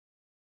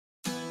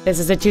This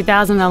is a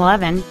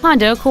 2011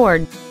 Honda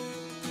Accord.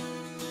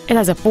 It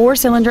has a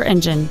 4-cylinder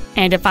engine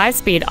and a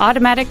 5-speed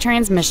automatic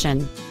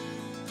transmission.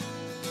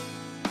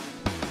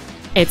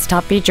 Its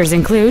top features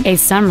include a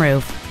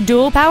sunroof,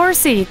 dual power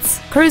seats,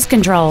 cruise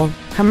control,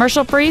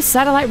 commercial-free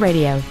satellite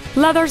radio,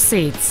 leather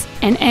seats,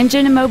 an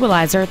engine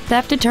immobilizer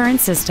theft deterrent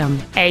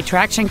system, a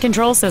traction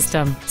control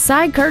system,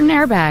 side curtain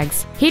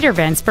airbags, heater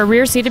vents for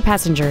rear-seated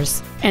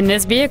passengers, and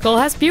this vehicle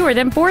has fewer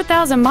than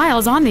 4,000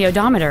 miles on the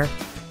odometer.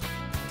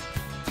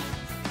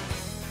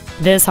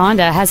 This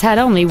Honda has had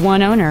only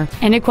one owner,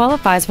 and it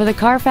qualifies for the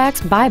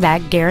Carfax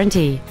buyback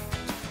guarantee.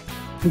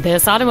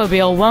 This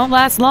automobile won't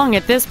last long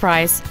at this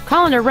price.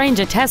 Call and arrange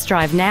a test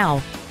drive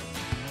now.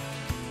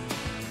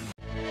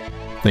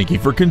 Thank you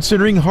for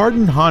considering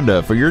Hardin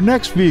Honda for your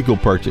next vehicle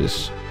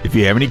purchase. If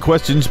you have any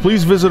questions,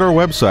 please visit our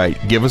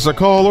website, give us a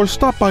call, or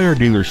stop by our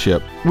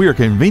dealership. We are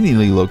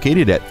conveniently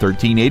located at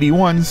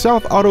 1381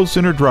 South Auto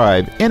Center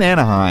Drive in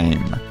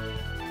Anaheim.